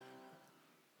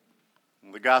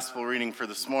The gospel reading for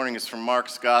this morning is from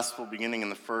Mark's gospel, beginning in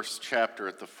the first chapter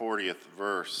at the 40th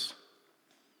verse.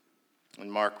 And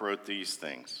Mark wrote these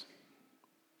things.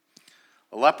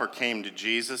 A leper came to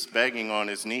Jesus, begging on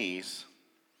his knees,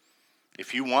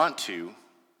 "If you want to,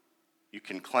 you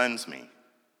can cleanse me."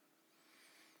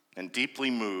 And deeply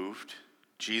moved,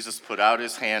 Jesus put out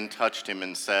his hand, touched him,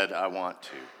 and said, "I want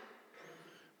to.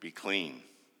 Be clean."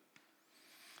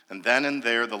 And then and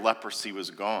there the leprosy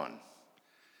was gone,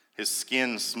 his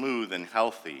skin smooth and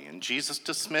healthy, and Jesus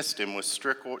dismissed him with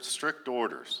strict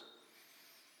orders.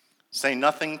 "Say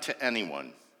nothing to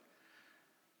anyone.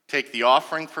 Take the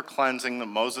offering for cleansing that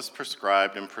Moses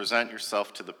prescribed and present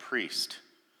yourself to the priest.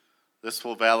 This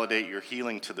will validate your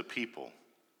healing to the people."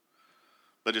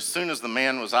 But as soon as the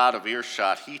man was out of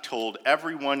earshot, he told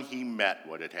everyone he met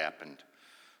what had happened,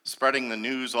 spreading the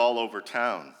news all over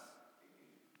town.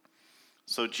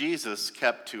 So Jesus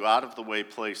kept to out-of-the-way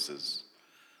places,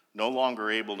 no longer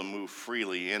able to move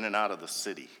freely in and out of the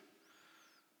city.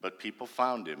 But people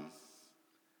found him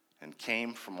and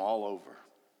came from all over.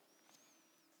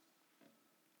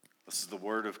 This is the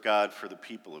word of God for the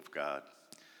people of God.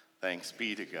 Thanks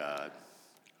be to God.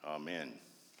 Amen.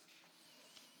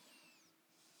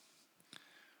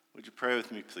 Would you pray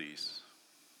with me, please?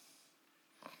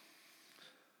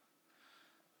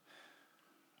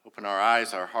 Open our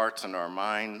eyes, our hearts, and our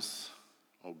minds,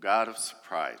 O God of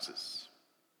surprises.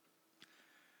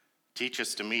 Teach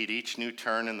us to meet each new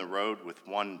turn in the road with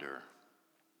wonder,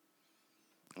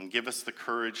 and give us the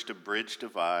courage to bridge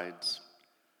divides,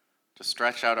 to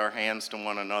stretch out our hands to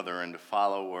one another, and to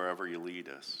follow wherever you lead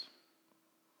us.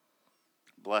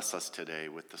 Bless us today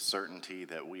with the certainty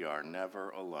that we are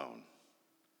never alone.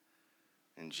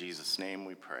 In Jesus' name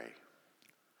we pray.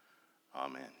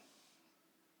 Amen.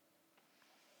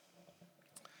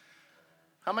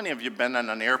 How many of you have been on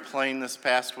an airplane this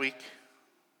past week?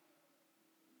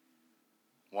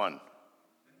 One.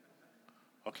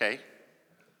 Okay.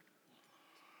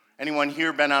 Anyone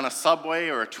here been on a subway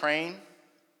or a train?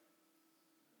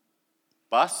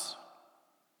 Bus?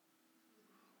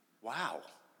 Wow.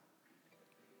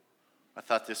 I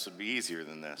thought this would be easier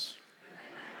than this.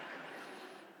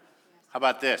 How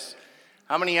about this?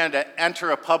 How many had to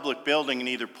enter a public building and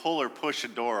either pull or push a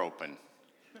door open?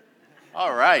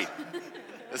 All right.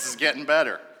 This is getting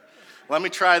better. Let me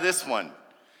try this one.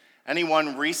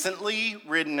 Anyone recently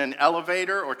ridden an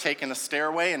elevator or taken a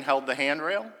stairway and held the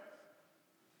handrail?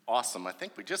 Awesome. I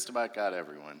think we just about got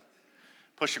everyone.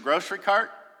 Push a grocery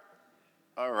cart?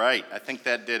 All right. I think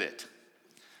that did it.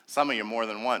 Some of you more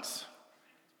than once.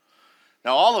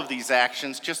 Now, all of these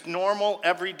actions, just normal,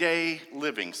 everyday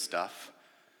living stuff,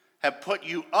 have put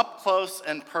you up close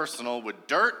and personal with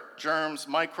dirt, germs,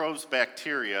 microbes,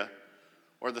 bacteria,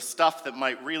 or the stuff that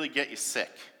might really get you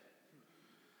sick.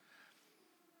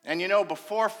 And you know,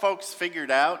 before folks figured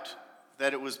out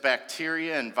that it was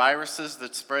bacteria and viruses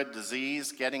that spread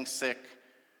disease, getting sick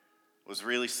was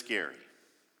really scary.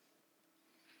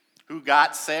 Who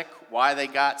got sick, why they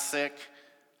got sick,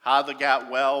 how they got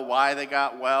well, why they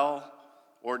got well,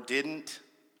 or didn't.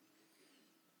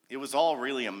 It was all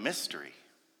really a mystery.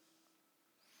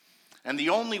 And the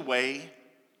only way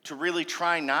to really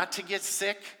try not to get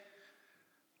sick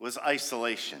was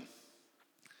isolation.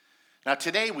 Now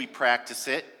today we practice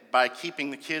it by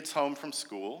keeping the kids home from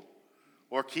school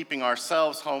or keeping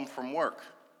ourselves home from work.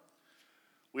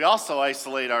 We also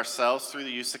isolate ourselves through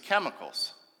the use of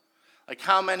chemicals. Like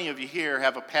how many of you here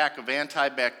have a pack of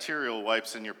antibacterial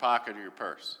wipes in your pocket or your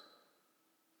purse?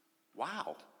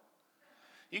 Wow.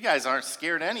 You guys aren't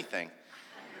scared of anything.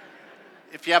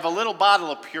 If you have a little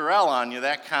bottle of Purell on you,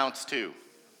 that counts too.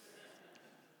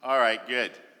 All right,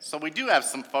 good. So we do have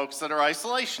some folks that are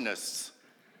isolationists.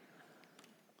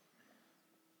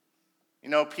 You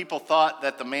know, people thought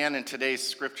that the man in today's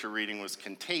scripture reading was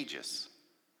contagious.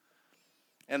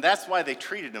 And that's why they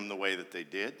treated him the way that they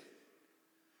did.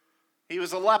 He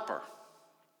was a leper.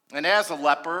 And as a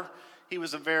leper, he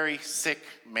was a very sick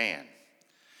man.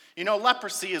 You know,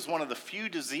 leprosy is one of the few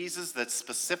diseases that's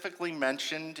specifically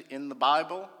mentioned in the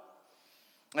Bible.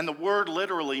 And the word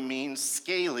literally means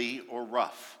scaly or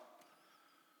rough.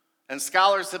 And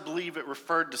scholars that believe it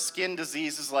referred to skin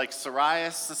diseases like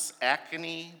psoriasis,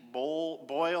 acne,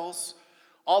 boils,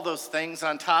 all those things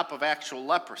on top of actual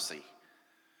leprosy.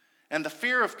 And the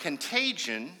fear of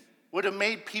contagion would have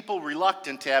made people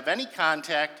reluctant to have any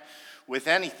contact with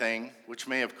anything, which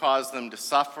may have caused them to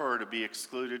suffer or to be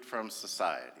excluded from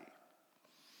society.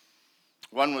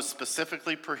 One was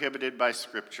specifically prohibited by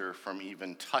Scripture from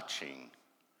even touching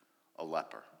a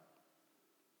leper.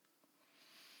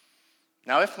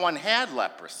 Now, if one had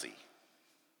leprosy,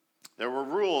 There were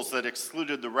rules that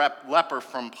excluded the leper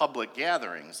from public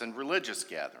gatherings and religious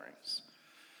gatherings.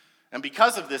 And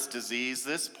because of this disease,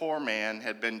 this poor man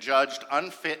had been judged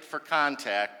unfit for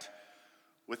contact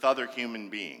with other human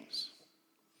beings.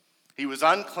 He was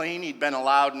unclean. He'd been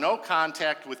allowed no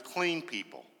contact with clean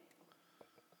people.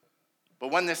 But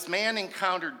when this man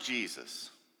encountered Jesus,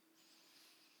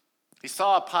 he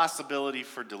saw a possibility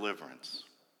for deliverance.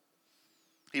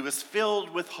 He was filled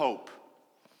with hope.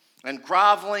 And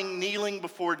groveling, kneeling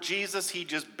before Jesus, he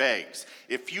just begs,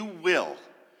 "If you will,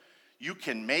 you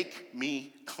can make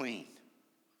me clean."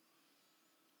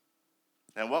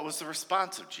 And what was the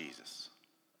response of Jesus?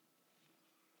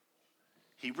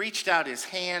 He reached out his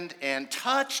hand and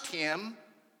touched him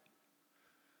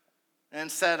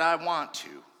and said, "I want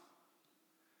to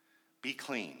be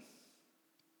clean."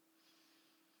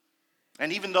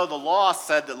 And even though the law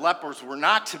said that lepers were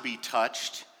not to be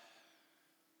touched,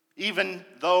 even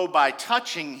though by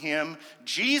touching him,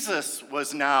 Jesus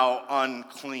was now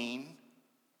unclean,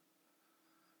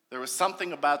 there was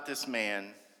something about this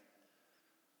man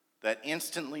that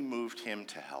instantly moved him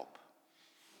to help.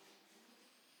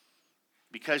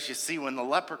 Because you see, when the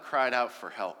leper cried out for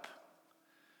help,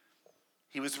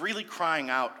 he was really crying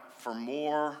out for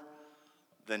more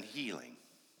than healing.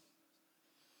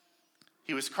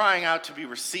 He was crying out to be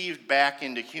received back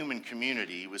into human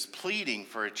community. He was pleading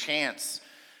for a chance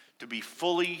to be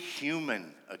fully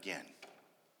human again.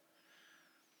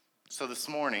 So this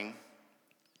morning,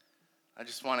 I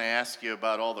just want to ask you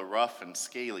about all the rough and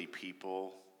scaly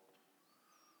people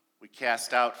we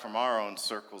cast out from our own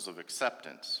circles of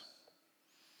acceptance.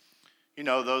 You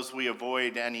know, those we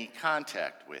avoid any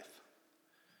contact with.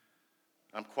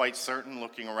 I'm quite certain,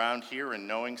 looking around here and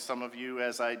knowing some of you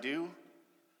as I do,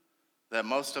 that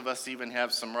most of us even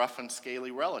have some rough and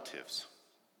scaly relatives.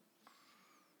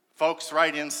 Folks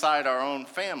right inside our own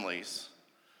families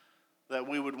that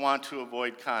we would want to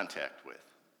avoid contact with.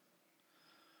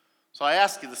 So I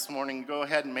ask you this morning, go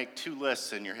ahead and make two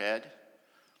lists in your head.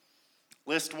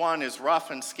 List one is rough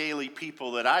and scaly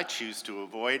people that I choose to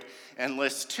avoid, and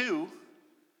list two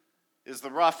is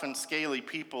the rough and scaly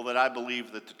people that I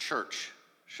believe that the church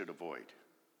should avoid.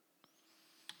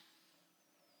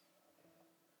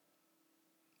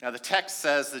 Now, the text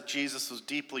says that Jesus was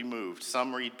deeply moved.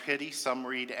 Some read pity, some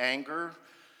read anger.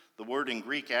 The word in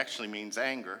Greek actually means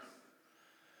anger.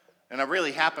 And I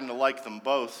really happen to like them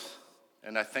both,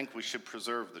 and I think we should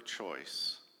preserve the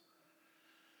choice.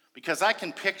 Because I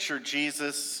can picture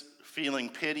Jesus feeling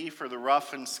pity for the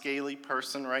rough and scaly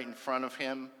person right in front of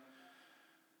him,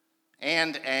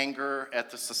 and anger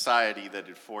at the society that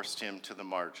had forced him to the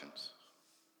margins.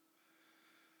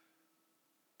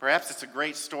 Perhaps it's a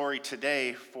great story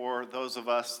today for those of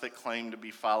us that claim to be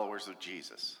followers of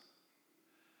Jesus.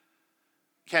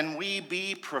 Can we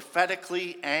be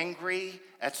prophetically angry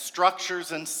at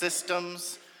structures and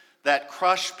systems that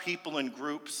crush people in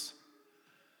groups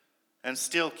and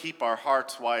still keep our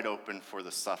hearts wide open for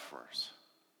the sufferers?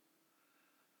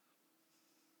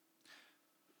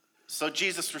 So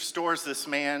Jesus restores this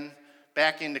man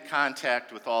back into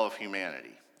contact with all of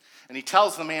humanity. And he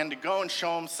tells the man to go and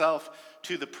show himself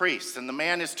to the priest. And the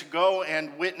man is to go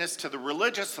and witness to the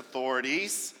religious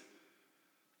authorities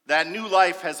that new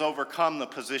life has overcome the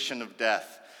position of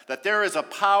death, that there is a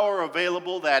power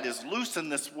available that is loose in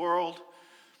this world,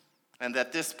 and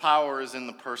that this power is in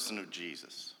the person of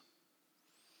Jesus.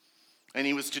 And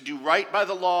he was to do right by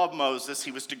the law of Moses.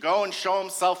 He was to go and show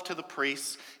himself to the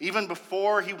priests, even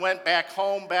before he went back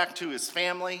home, back to his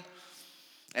family.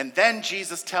 And then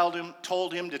Jesus told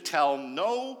him to tell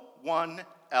no one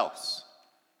else.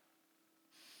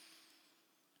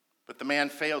 But the man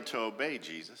failed to obey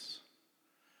Jesus.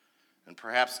 And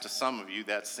perhaps to some of you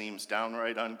that seems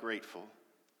downright ungrateful.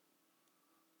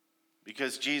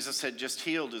 Because Jesus had just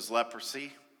healed his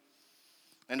leprosy.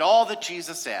 And all that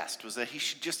Jesus asked was that he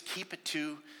should just keep it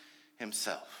to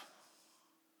himself.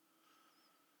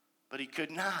 But he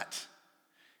could not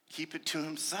keep it to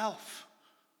himself.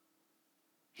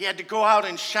 He had to go out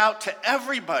and shout to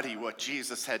everybody what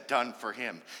Jesus had done for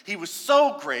him. He was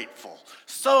so grateful,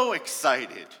 so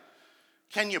excited.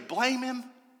 Can you blame him?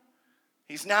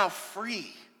 He's now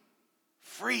free,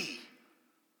 free,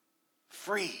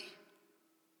 free.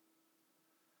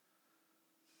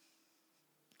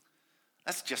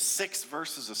 That's just 6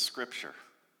 verses of scripture,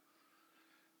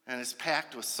 and it's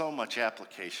packed with so much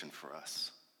application for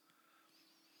us.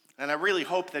 And I really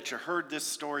hope that you heard this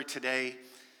story today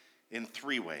in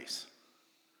 3 ways.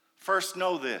 First,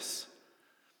 know this,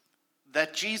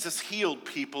 that Jesus healed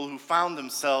people who found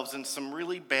themselves in some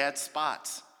really bad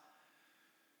spots.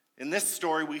 In this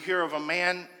story, we hear of a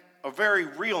man a very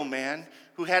real man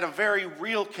who had a very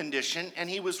real condition, and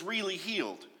he was really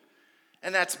healed.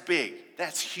 And that's big.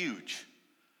 That's huge.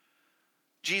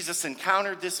 Jesus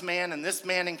encountered this man, and this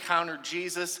man encountered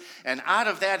Jesus, and out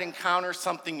of that encounter,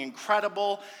 something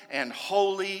incredible and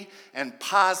holy and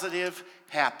positive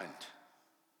happened.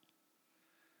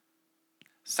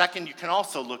 Second, you can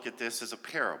also look at this as a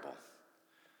parable.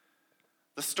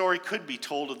 The story could be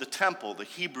told of the temple, the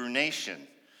Hebrew nation,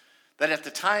 that at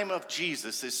the time of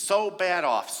Jesus is so bad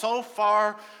off, so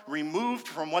far removed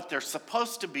from what they're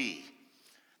supposed to be,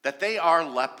 that they are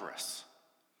leprous.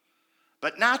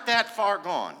 But not that far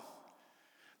gone,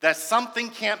 that something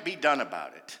can't be done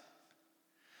about it.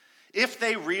 If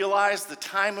they realize the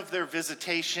time of their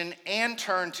visitation and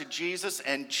turn to Jesus,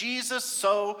 and Jesus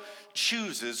so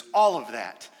chooses, all of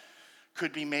that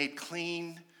could be made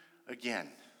clean again.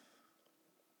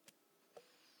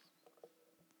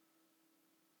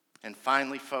 And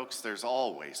finally, folks, there's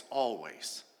always,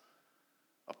 always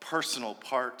a personal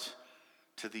part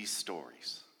to these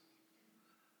stories.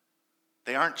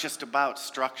 They aren't just about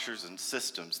structures and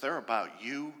systems. They're about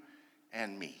you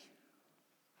and me.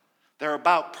 They're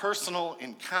about personal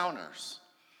encounters.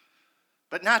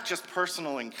 But not just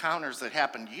personal encounters that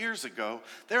happened years ago.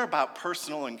 They're about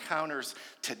personal encounters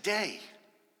today.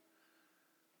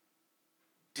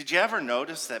 Did you ever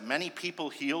notice that many people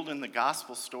healed in the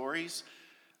gospel stories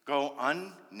go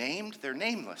unnamed? They're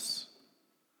nameless.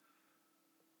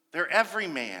 They're every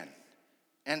man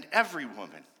and every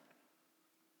woman.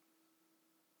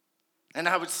 And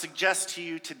I would suggest to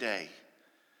you today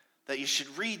that you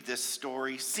should read this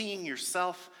story seeing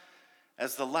yourself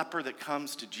as the leper that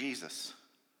comes to Jesus,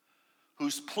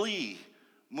 whose plea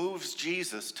moves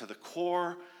Jesus to the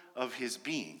core of his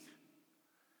being,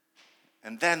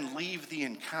 and then leave the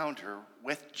encounter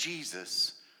with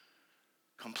Jesus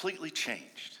completely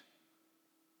changed.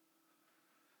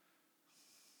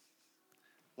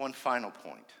 One final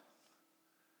point.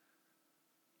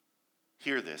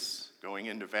 Hear this going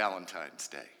into Valentine's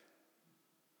Day.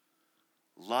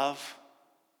 Love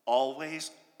always,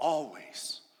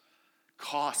 always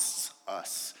costs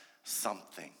us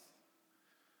something.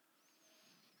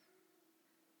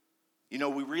 You know,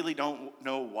 we really don't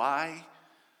know why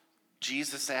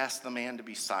Jesus asked the man to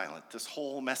be silent, this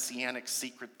whole messianic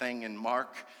secret thing in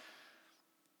Mark.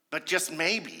 But just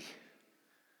maybe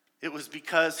it was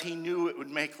because he knew it would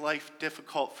make life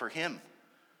difficult for him.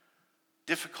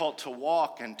 Difficult to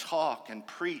walk and talk and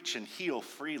preach and heal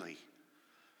freely.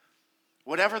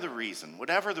 Whatever the reason,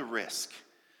 whatever the risk,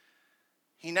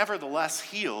 he nevertheless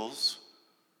heals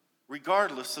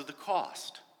regardless of the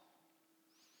cost.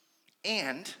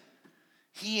 And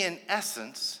he, in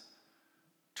essence,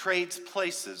 trades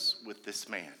places with this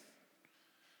man.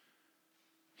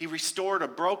 He restored a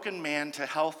broken man to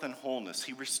health and wholeness.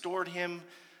 He restored him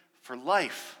for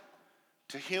life,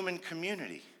 to human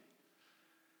community.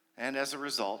 And as a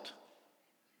result,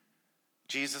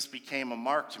 Jesus became a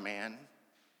marked man,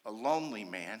 a lonely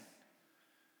man,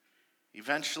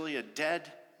 eventually a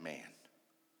dead man.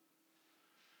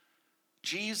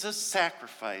 Jesus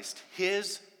sacrificed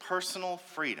his personal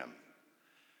freedom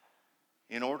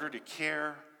in order to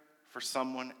care for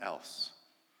someone else.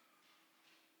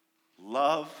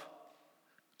 Love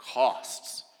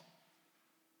costs.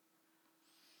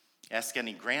 Ask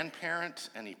any grandparent,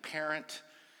 any parent,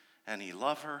 any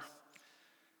lover,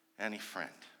 any friend.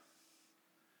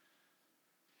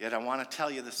 Yet I want to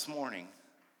tell you this morning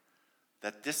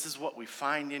that this is what we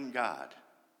find in God.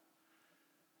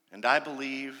 And I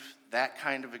believe that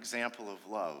kind of example of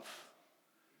love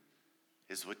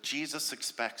is what Jesus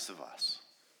expects of us.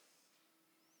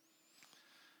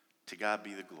 To God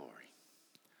be the glory.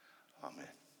 Amen.